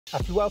I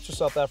flew out to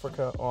South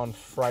Africa on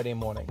Friday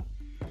morning.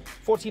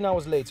 14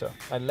 hours later,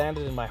 I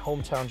landed in my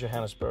hometown,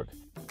 Johannesburg.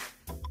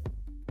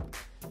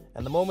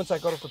 And the moment I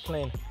got off the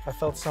plane, I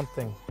felt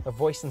something, a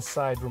voice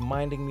inside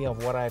reminding me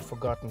of what I had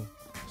forgotten.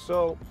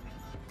 So,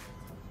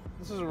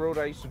 this is a road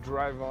I used to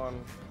drive on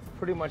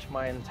pretty much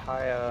my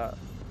entire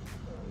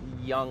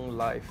young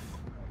life.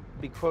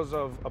 Because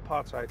of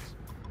apartheid,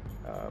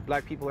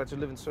 black people had to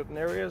live in certain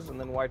areas and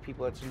then white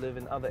people had to live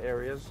in other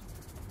areas.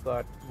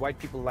 But white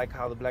people like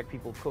how the black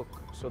people cook,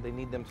 so they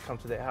need them to come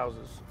to their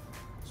houses.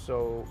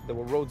 So there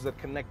were roads that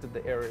connected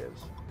the areas.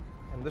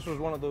 And this was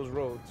one of those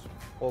roads.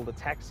 All the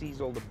taxis,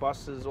 all the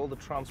buses, all the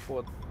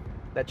transport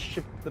that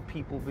shipped the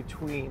people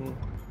between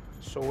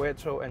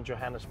Soweto and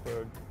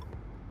Johannesburg.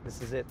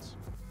 This is it.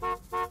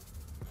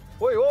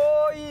 Oi,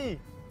 oi!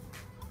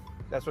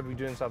 That's what we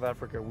do in South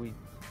Africa. We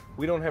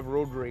don't have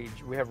road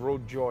rage, we have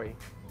road joy.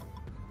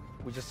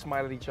 We just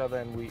smile at each other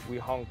and we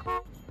honk.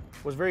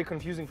 It was very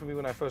confusing for me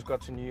when I first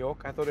got to New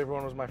York. I thought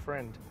everyone was my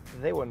friend.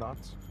 They were not.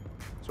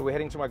 So we're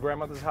heading to my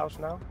grandmother's house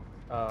now.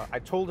 I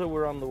told her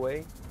we're on the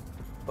way,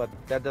 but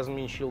that doesn't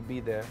mean she'll be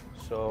there.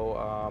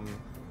 So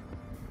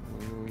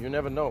you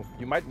never know.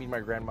 You might meet my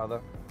grandmother,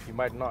 you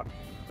might not.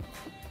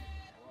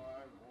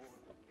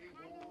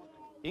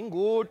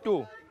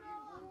 Ingutu.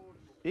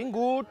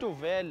 Ingutu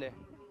vele.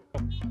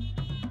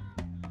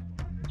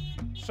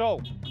 So,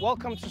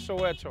 welcome to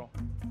Soweto.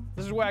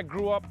 This is where I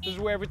grew up. This is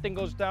where everything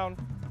goes down.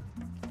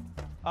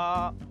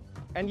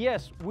 And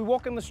yes, we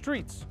walk in the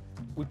streets.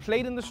 We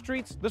played in the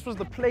streets. This was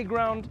the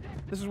playground.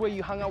 This is where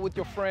you hung out with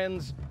your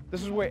friends.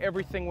 This is where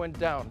everything went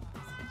down.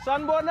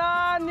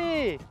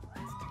 Sanbonani!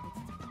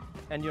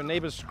 And your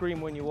neighbors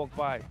scream when you walk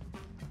by.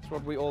 That's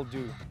what we all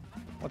do.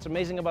 What's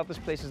amazing about this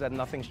place is that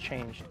nothing's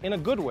changed. In a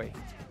good way.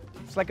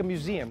 It's like a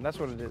museum, that's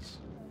what it is.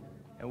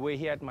 And we're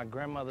here at my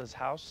grandmother's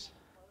house.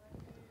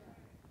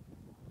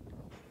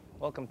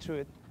 Welcome to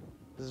it.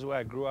 This is where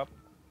I grew up.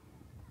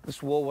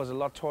 This wall was a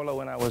lot taller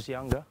when I was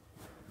younger,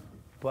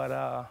 but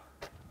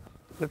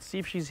let's see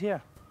if she's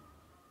here.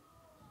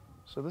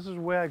 So this is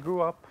where I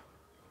grew up.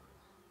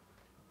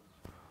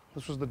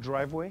 This was the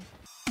driveway.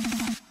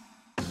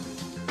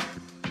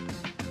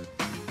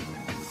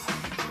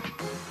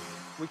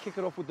 We kick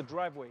it off with the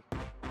driveway.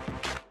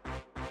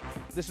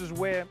 This is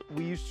where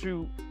we used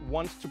to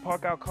want to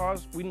park our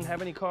cars. We didn't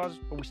have any cars,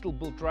 but we still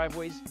built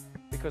driveways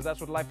because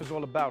that's what life is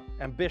all about,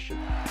 ambition.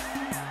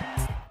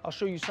 I'll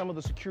show you some of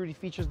the security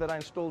features that I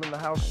installed in the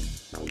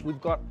house.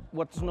 We've got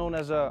what's known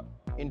as a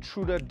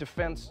intruder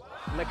defense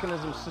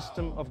mechanism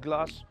system of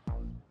glass.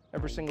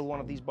 Every single one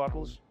of these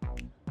bottles,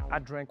 I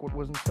drank what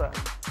was inside.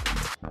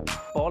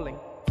 Balling.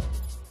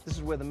 This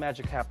is where the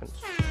magic happens.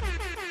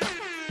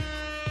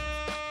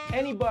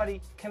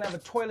 Anybody can have a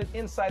toilet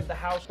inside the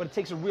house, but it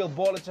takes a real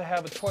baller to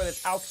have a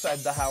toilet outside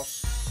the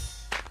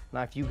house.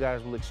 Now, if you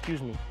guys will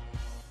excuse me,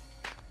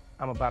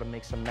 I'm about to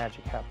make some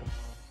magic happen.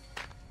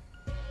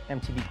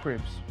 MTV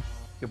Cribs,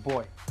 your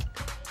boy.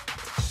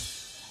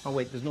 Oh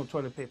wait, there's no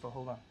toilet paper,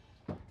 hold on.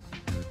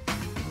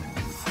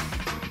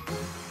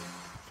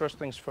 First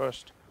things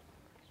first,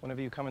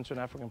 whenever you come into an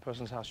African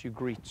person's house, you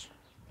greet.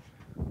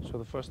 So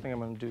the first thing I'm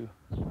gonna do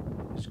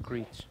is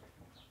greet.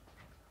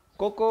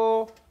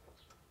 Coco!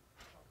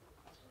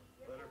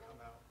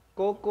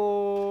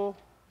 Coco!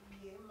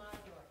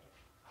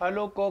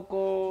 Hello,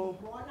 Coco!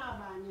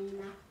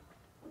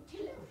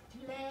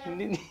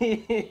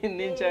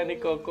 Ninja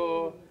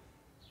Coco.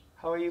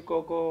 How are you,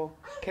 Coco?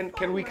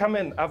 Can we come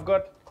in? I've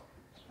got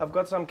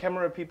some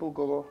camera people,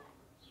 Coco.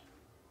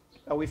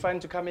 Are we fine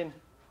to come in?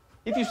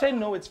 If you say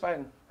no, it's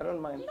fine. I don't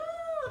mind. No,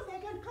 they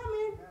can come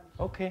in.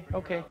 Okay,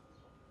 okay.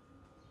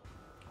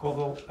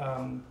 Coco,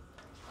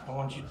 I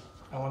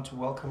want to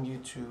welcome you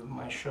to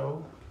my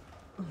show.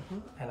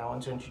 And I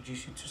want to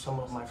introduce you to some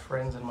of my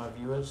friends and my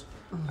viewers.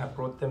 I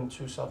brought them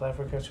to South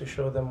Africa to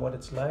show them what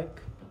it's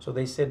like. So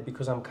they said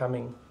because I'm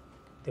coming,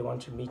 they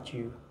want to meet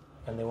you.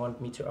 And they want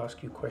me to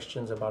ask you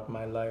questions about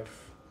my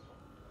life.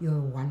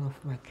 You're one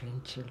of my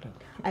grandchildren.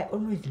 I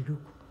always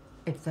look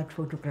at that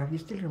photograph. You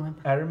still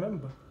remember? I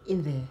remember.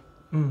 In there.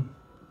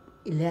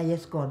 Ilaya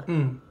school.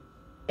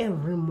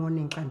 Every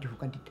morning, can't you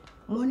forget it?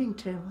 Morning,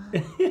 Trevor.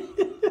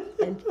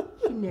 And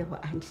he never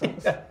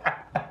answers.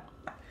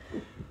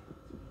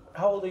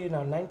 How old are you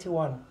now?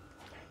 91?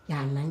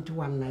 Yeah,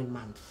 91, 9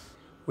 months.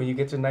 When you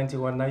get to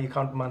 91, now you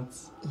count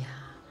months? Yeah,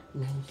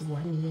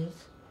 91 years,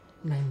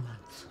 9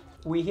 months.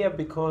 We're here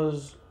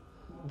because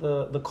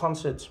the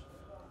concert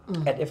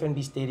at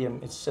FNB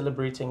Stadium is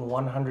celebrating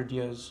 100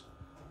 years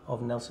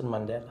of Nelson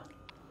Mandela.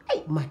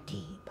 Hey,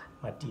 Madiba.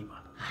 Madiba.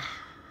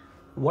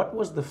 What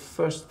was the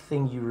first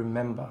thing you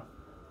remember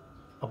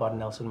about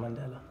Nelson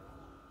Mandela?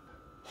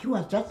 He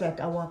was just like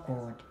our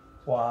God.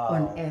 Wow.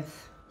 On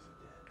earth.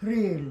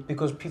 Real.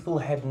 Because people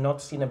had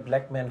not seen a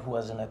black man who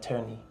was an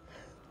attorney.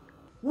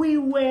 We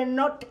were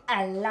not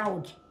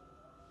allowed.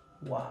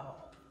 Wow.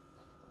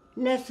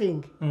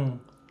 Nursing.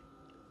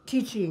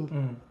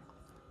 Teaching,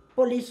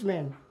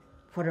 policeman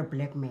for a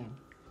black man.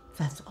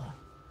 That's all.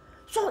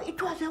 So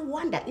it was a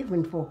wonder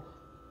even for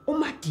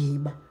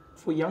Umadiba,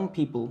 for young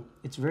people,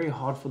 it's very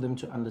hard for them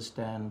to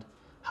understand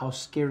how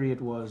scary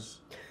it was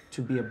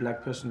to be a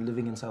black person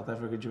living in South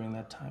Africa during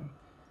that time.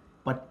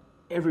 But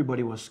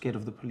everybody was scared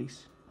of the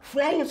police.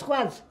 Flying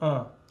squads.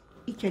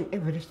 Each and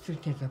every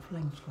street has a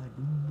flying squad.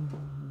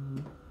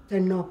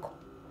 The knock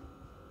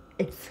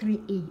at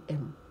 3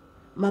 a.m.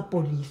 My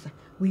police,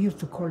 we used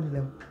to call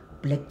them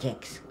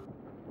blackjacks.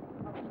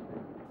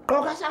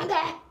 Just like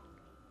that.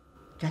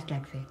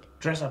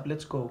 Dress up,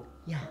 let's go.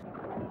 Yeah.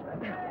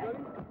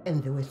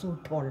 And they were so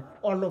tall,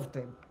 all of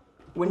them.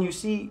 When you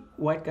see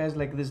white guys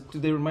like this, do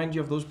they remind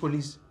you of those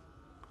police?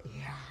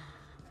 Yeah.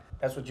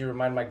 That's what you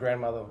remind my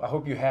grandmother of. I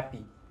hope you're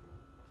happy.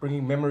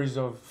 Bringing memories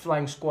of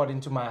flying squad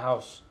into my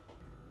house.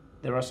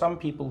 There are some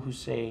people who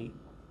say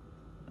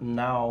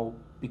now,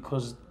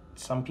 because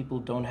some people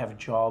don't have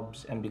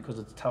jobs and because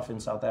it's tough in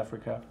South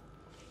Africa,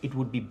 it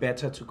would be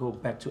better to go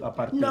back to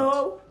apartheid.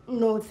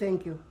 No,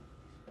 thank you.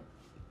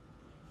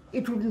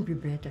 It wouldn't be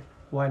better.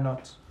 Why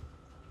not?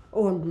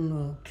 Oh,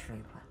 no,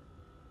 Trevor.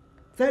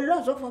 The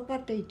laws of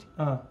apartheid.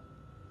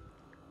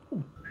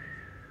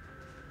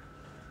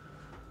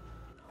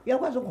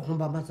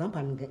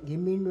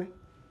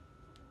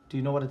 Do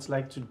you know what it's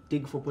like to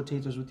dig for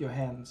potatoes with your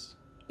hands?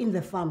 In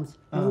the farms,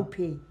 no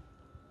pay.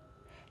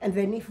 And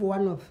then if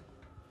one of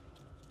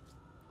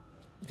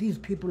these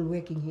people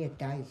working here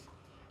dies,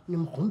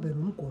 and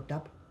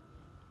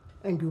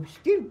you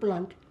still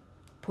plant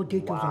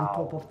potatoes on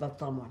top of that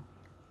someone.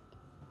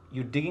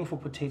 You're digging for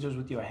potatoes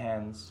with your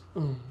hands,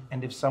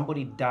 and if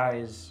somebody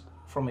dies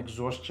from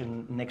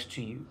exhaustion next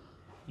to you,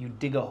 you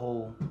dig a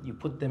hole, you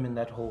put them in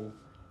that hole,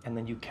 and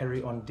then you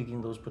carry on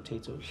digging those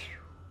potatoes.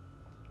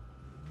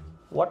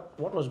 What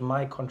was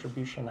my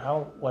contribution?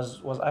 How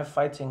was I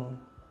fighting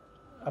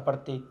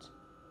apartheid?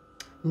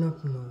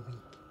 Not knowing.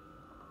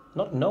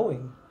 Not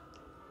knowing?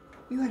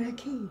 You are a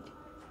kid.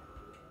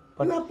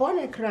 But you were born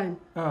a crime.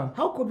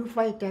 How could you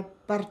fight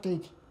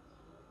apartheid?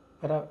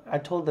 But I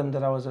told them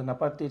that I was an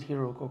apartheid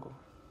hero, Coco.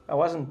 I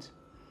wasn't.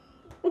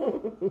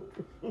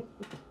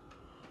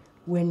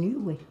 When you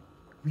were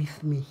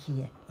with me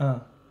here,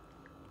 oh,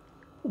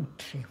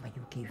 Trevor,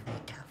 you gave me a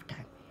tough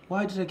time.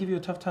 Why did I give you a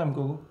tough time,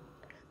 Gogo?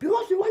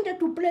 Because we wanted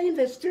to play in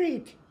the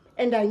street,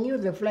 and I knew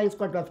the flying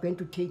squad was going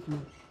to take me.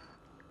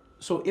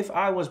 So if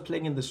I was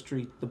playing in the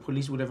street, the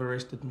police would have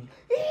arrested me?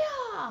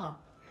 Yeah.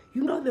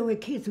 You know, there were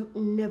kids who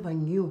never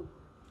knew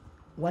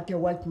what a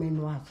white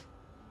man was.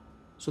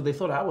 So they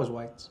thought I was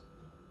white?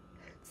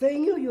 They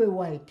knew you were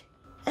white,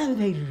 and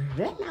they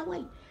ran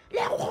away.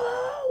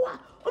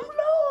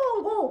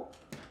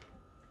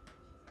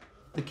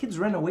 The kids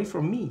ran away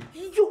from me?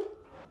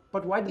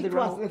 But why did they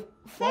run away? It was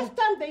the first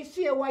time they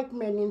see a white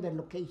man in the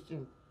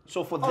location.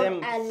 So for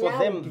them,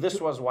 this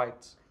was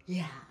white?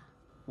 Yeah.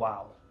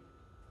 Wow.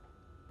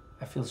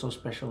 I feel so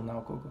special now,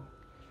 Gogo.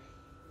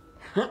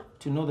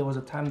 To know there was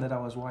a time that I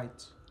was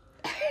white.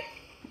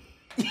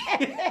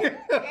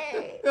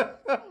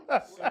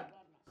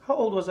 How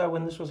old was I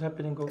when this was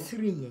happening, Gogo?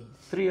 3 years.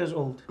 3 years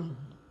old.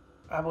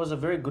 I was a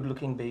very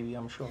good-looking baby,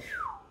 I'm sure.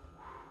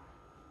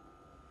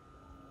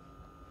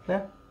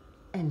 Yeah?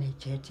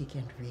 Energetic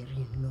and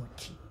very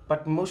naughty.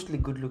 But mostly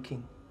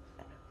good-looking.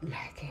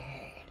 Like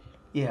hell.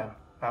 Yeah,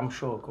 I'm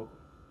sure, Gogo.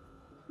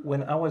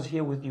 When I was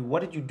here with you,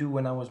 what did you do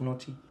when I was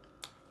naughty?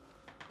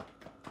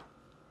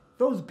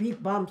 Those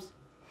big bumps.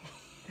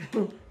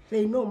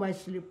 They know my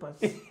slippers.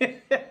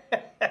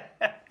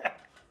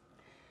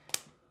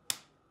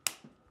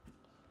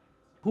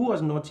 Who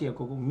was naughtier,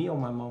 Gogo, me or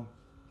my mom?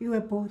 You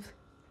were both.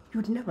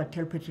 You'd never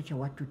tell Patricia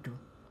what to do.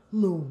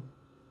 No.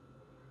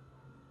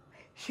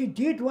 She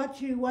did what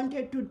she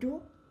wanted to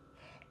do,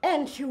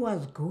 and she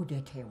was good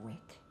at her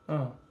work.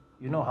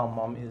 You know how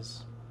mom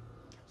is.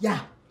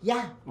 Yeah.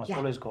 Must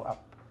always go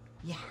up.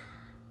 Yeah.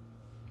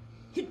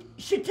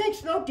 She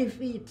takes no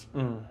defeat.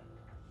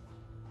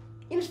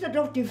 Instead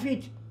of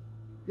defeat,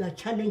 you are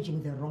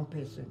challenging the wrong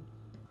person.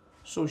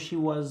 So she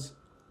was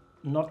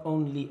not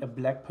only a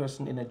black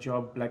person in a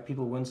job black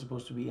people weren't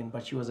supposed to be in,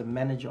 but she was a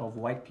manager of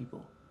white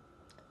people.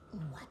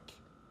 What?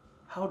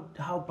 How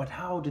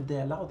did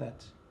they allow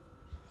that?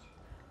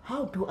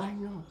 How do I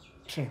know,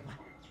 Trevor?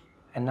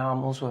 And now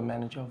I'm also a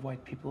manager of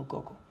white people,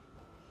 Gogo.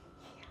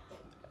 Yeah.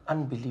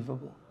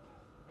 Unbelievable.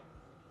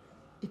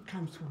 It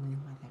comes from your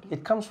mother.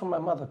 It comes from my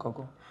mother,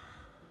 Gogo.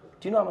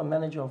 Do you know I'm a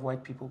manager of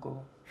white people,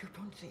 Gogo? You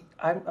don't say.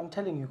 I'm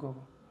telling you,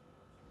 Gogo.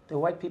 The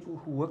white people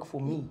who work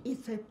for me.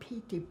 It's a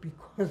pity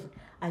because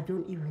I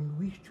don't even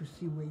wish to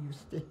see where you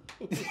stay.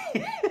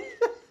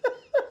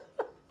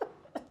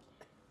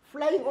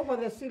 Flying over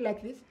the sea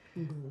like this?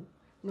 No,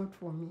 not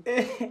for me.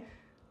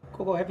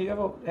 Gogo, have you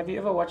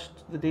ever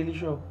watched The Daily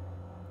Show?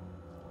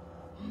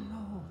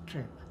 No,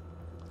 Trevor.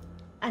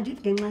 And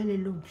it can really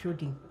load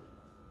shedding.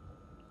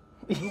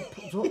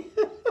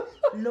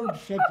 Load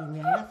shedding,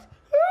 yes.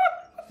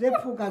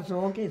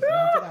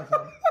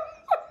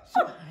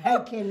 So I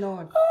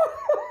cannot.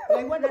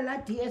 Like what a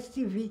lot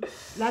DSTV,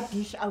 that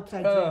dish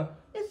outside there.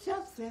 It's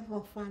just there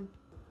for fun.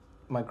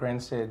 My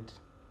grand said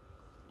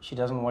she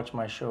doesn't watch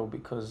my show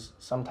because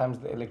sometimes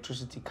the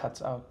electricity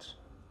cuts out.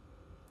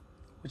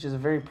 Which is a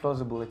very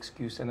plausible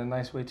excuse and a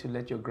nice way to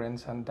let your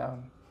grandson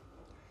down.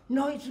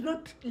 No, it's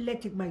not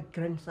letting my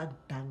grandson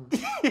down.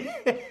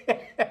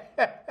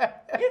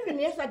 Even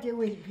yesterday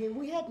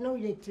we had no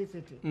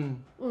electricity.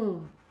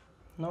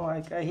 No,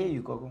 I hear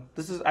you, Gogo.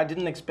 I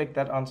didn't expect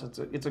that answer.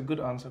 It's a good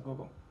answer,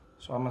 Gogo.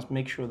 So I must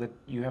make sure that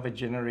you have a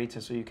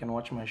generator so you can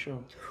watch my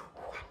show.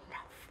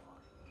 Wonderful.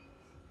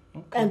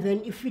 Okay. And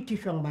then if you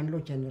teach one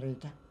man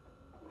generator.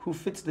 Who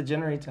fits the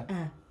generator?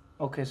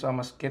 Okay, so I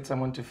must get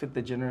someone to fit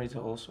the generator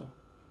also.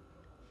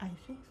 I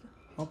think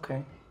so.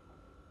 Okay.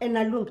 And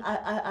I look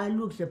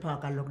the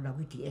park, I look now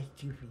with the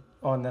STV.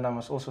 Oh, and then I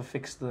must also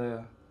fix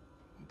the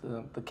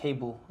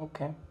cable.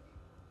 Okay.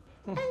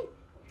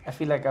 I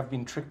feel like I've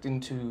been tricked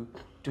into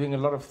doing a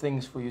lot of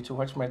things for you to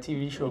watch my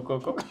TV show,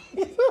 Gogo.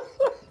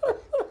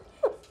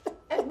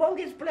 At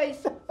Bongi's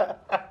place.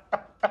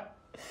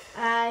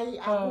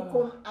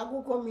 Oh,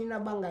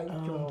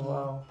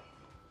 wow.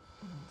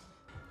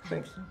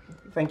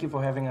 Thank you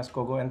for having us,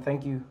 Gogo, and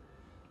thank you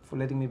for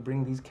letting me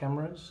bring these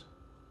cameras.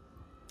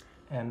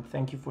 And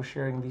thank you for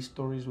sharing these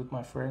stories with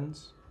my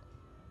friends.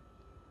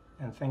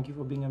 And thank you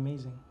for being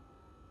amazing.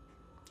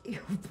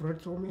 You've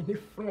brought so many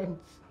friends.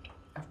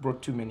 I've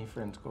brought too many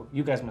friends, Gogo.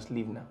 You guys must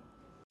leave now.